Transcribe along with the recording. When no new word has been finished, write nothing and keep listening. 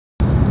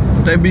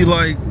They be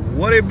like,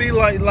 what it be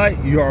like?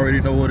 You already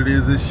know what it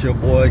is. It's your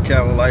boy,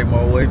 Calvin Light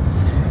My Way,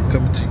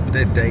 coming to you with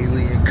that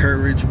daily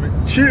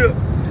encouragement. Chill.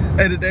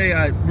 And today,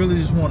 I really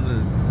just wanted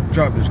to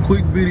drop this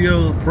quick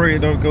video. Pray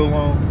it don't go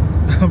long.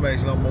 I'm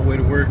actually on my way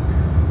to work.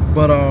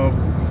 But,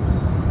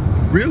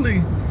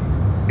 really,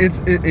 this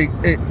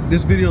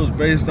video is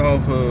based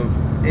off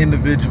of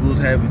individuals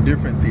having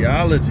different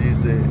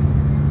theologies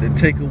that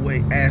take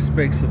away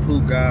aspects of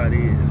who God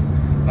is.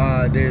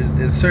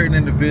 There's certain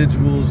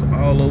individuals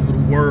all over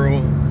the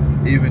world,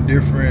 even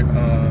different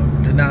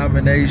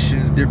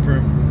denominations,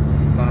 different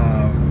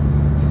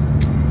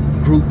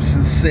groups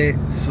and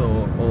sets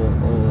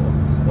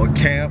or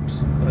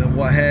camps and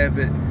what have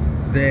it,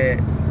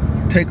 that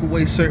take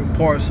away certain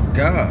parts of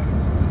God.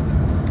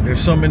 There's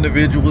some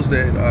individuals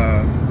that,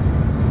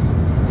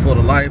 for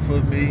the life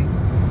of me,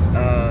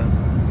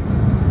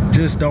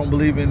 just don't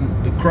believe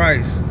in the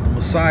Christ, the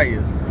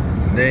Messiah.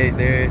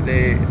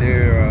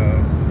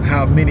 They're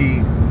how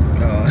many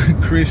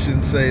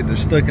Christians say they're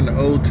stuck in the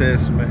Old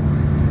Testament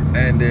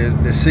and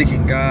they're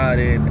seeking God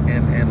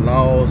and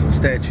laws and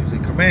statutes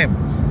and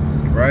commandments,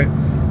 right?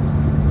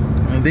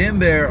 And then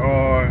there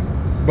are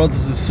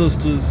brothers and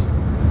sisters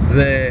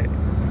that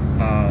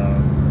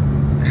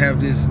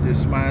have this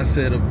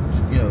mindset of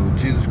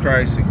Jesus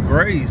Christ and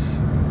grace,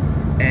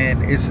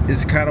 and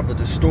it's kind of a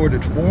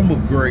distorted form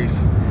of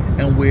grace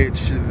in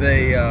which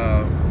they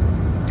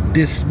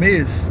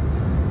dismiss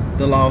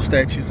the law,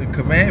 statutes, and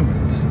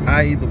commandments,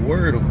 i.e. the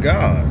word of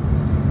God,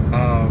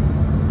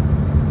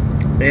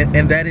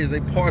 and that is a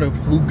part of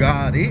who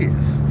God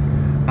is.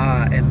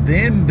 And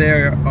then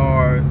there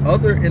are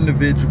other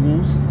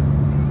individuals,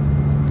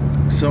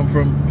 some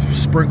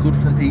sprinkled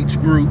from each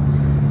group,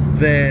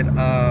 that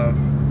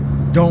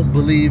don't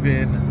believe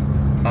in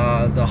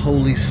the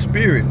Holy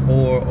Spirit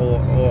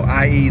or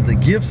i.e. the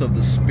gifts of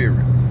the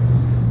Spirit,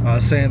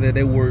 saying that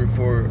they were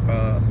for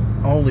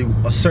only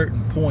a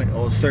certain point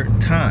or a certain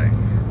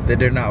time, that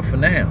they're not for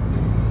now.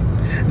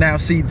 Now,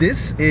 see,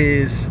 this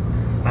is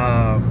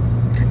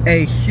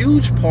a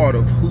huge part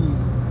of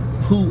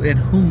who and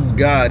whom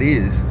God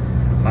is,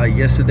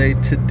 yesterday,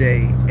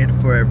 today, and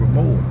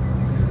forevermore.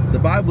 The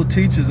Bible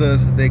teaches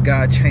us that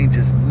God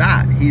changes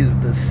not. He is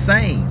the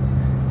same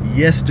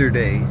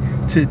yesterday,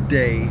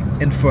 today,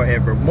 and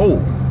forevermore.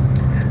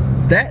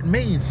 That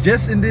means,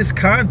 just in this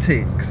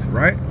context,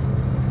 right,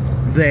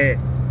 that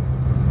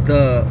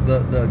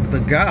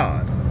the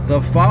God, the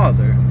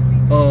Father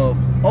of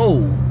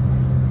old,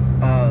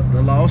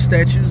 the law,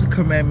 statutes, and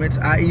commandments,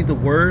 i.e. the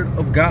word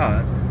of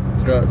God,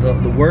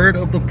 the word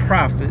of the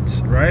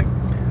prophets, right,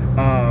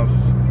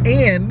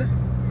 and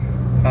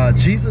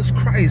Jesus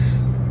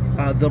Christ,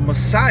 the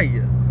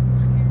Messiah,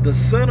 the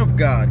Son of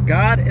God,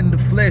 God in the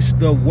flesh,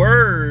 the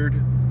Word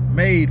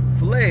made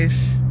flesh,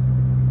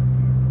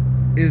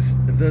 is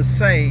the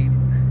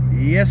same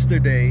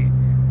yesterday,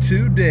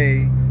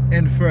 today,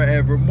 and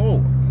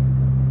forevermore.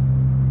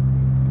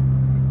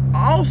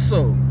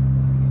 Also,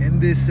 in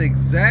this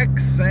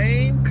exact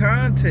same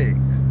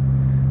context,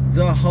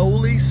 the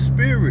Holy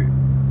Spirit,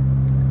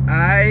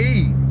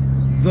 i.e.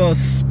 the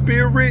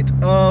Spirit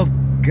of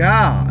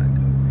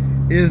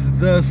God, is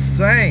the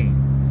same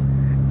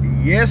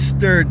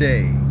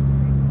yesterday,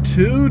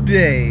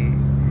 today,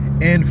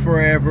 and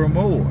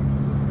forevermore.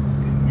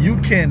 You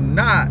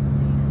cannot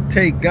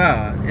take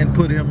God and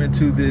put him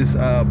into this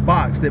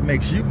box that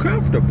makes you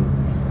comfortable.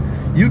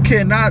 You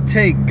cannot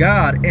take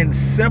God and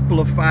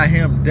simplify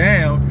him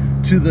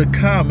down to the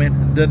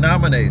common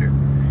denominator.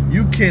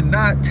 You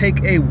cannot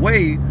take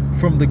away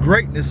from the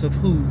greatness of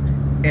who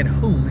and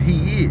whom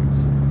he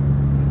is.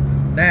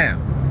 Now,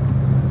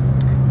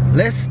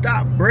 let's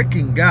stop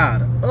breaking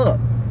God up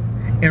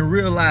and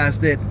realize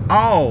that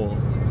all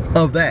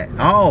of that,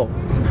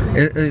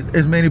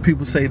 as many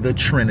people say, the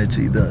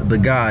Trinity, the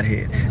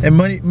Godhead, and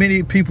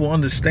many people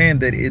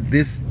understand that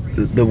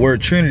the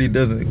word Trinity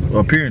doesn't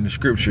appear in the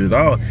scripture at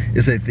all.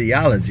 It's a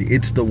theology.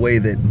 It's the way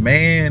that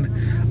man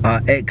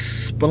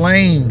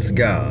explains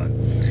God.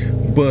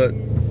 But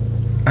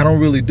I don't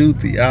really do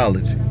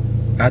theology.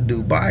 I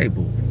do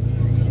Bible.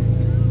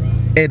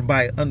 And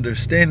by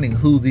understanding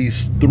who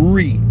these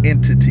three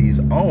entities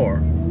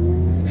are,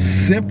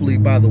 simply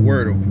by the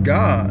word of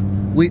God,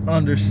 we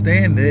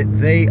understand that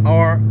they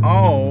are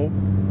all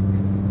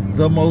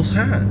the Most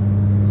High.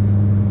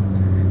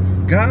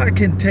 God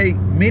can take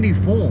many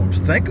forms.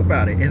 Think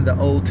about it. In the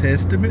Old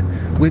Testament,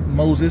 when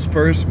Moses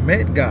first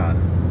met God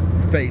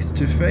face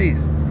to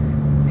face,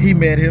 he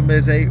met him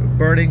as a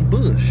burning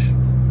bush.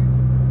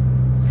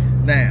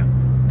 Now,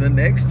 the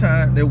next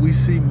time that we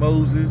see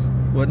Moses,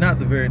 well, not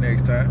the very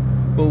next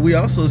time, but we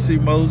also see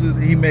Moses,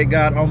 he met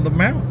God on the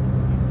mountain.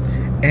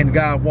 And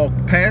God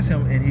walked past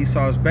him and he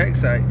saw his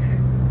backside.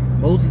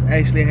 Moses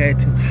actually had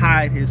to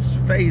hide his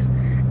face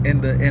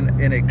in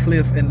a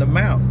cliff in the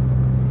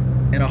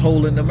mountain, in a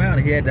hole in the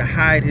mountain. He had to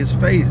hide his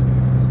face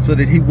so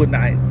that he would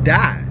not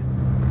die.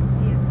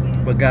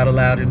 But God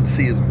allowed him to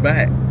see his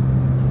back.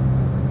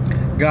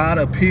 God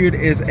appeared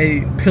as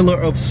a pillar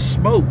of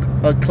smoke,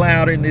 a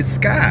cloud in the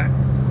sky,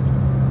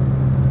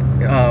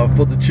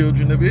 for the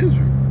children of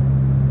Israel.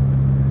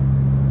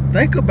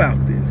 Think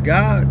about this.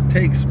 God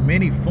takes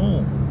many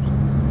forms,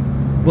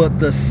 but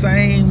the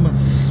same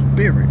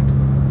spirit,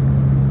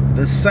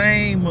 the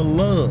same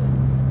love,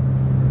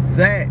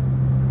 that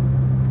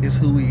is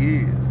who he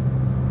is.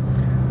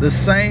 The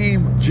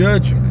same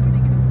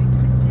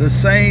judgment, the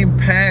same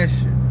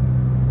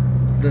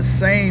passion, the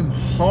same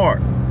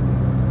heart.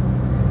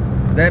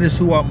 That is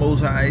who our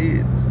Most High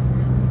is.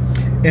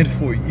 And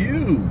for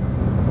you,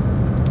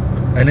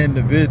 an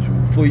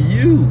individual, for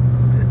you,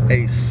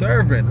 a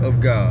servant of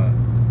God,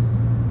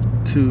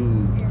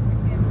 to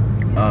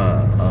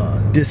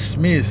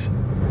dismiss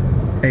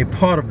a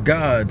part of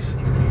God's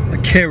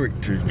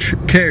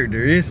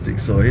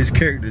characteristics or his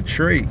character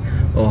trait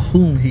or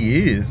whom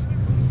he is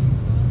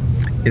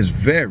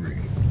very,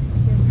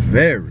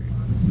 very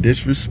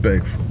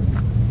disrespectful.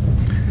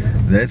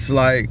 That's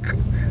like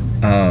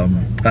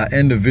an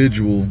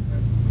individual.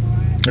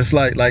 It's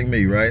like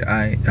me, right?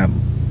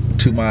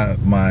 To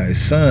my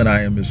son,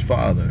 I am his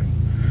father.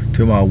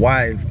 To my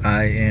wife,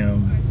 I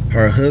am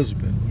her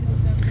husband.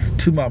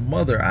 To my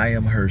mother, I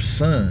am her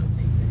son.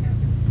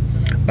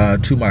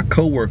 To my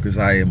co-workers,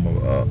 I am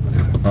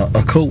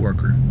a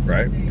co-worker,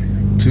 right?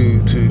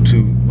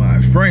 To my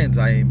friends,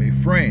 I am a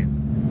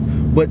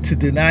friend. But to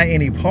deny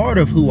any part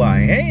of who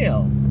I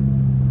am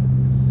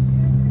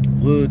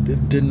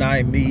would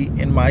deny me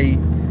in my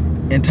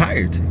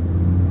entirety.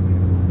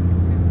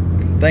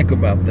 Think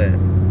about that.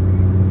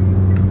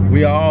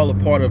 We are all a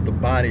part of the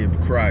body of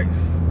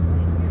Christ,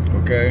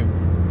 okay?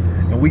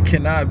 And we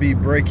cannot be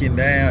breaking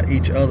down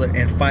each other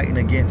and fighting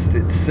against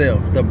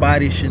itself. The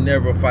body should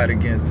never fight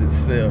against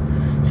itself.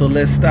 So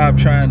let's stop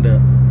trying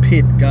to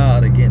pit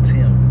God against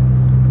him,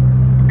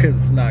 because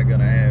it's not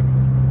going to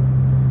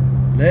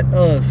happen. Let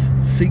us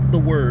seek the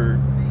word,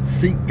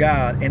 seek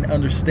God, and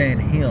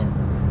understand him.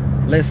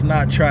 Let's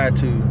not try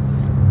to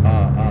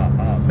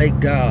make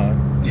God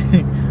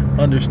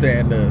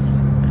understand us.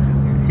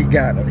 He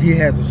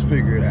has us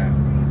figured out.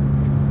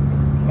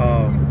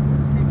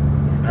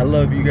 I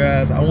love you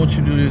guys. I want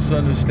you to just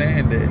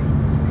understand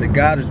that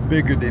God is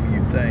bigger than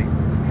you think.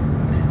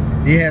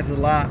 He has a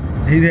lot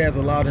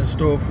in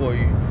store for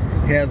you.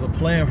 He has a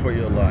plan for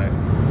your life.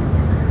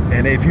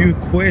 And if you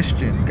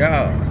question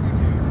God,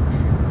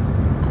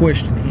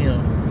 question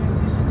him,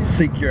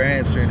 seek your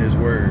answer in his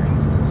word,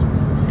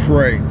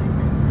 pray,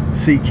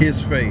 seek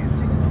his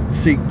face,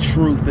 seek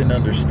truth and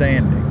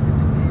understanding.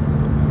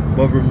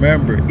 But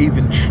remember,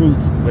 even truth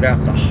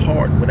without the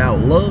heart, without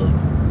love,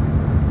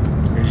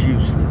 is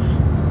useless.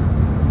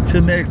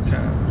 Till next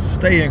time,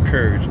 stay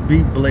encouraged,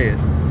 be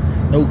blessed.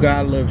 Know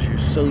God loves you,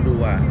 so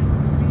do I.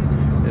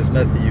 There's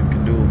nothing you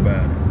can do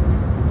about it.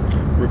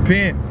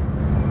 Repent.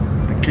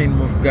 The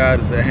kingdom of God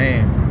is at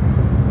hand.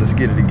 Let's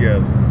get it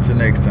together. Till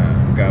next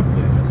time, God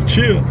bless.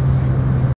 Chill.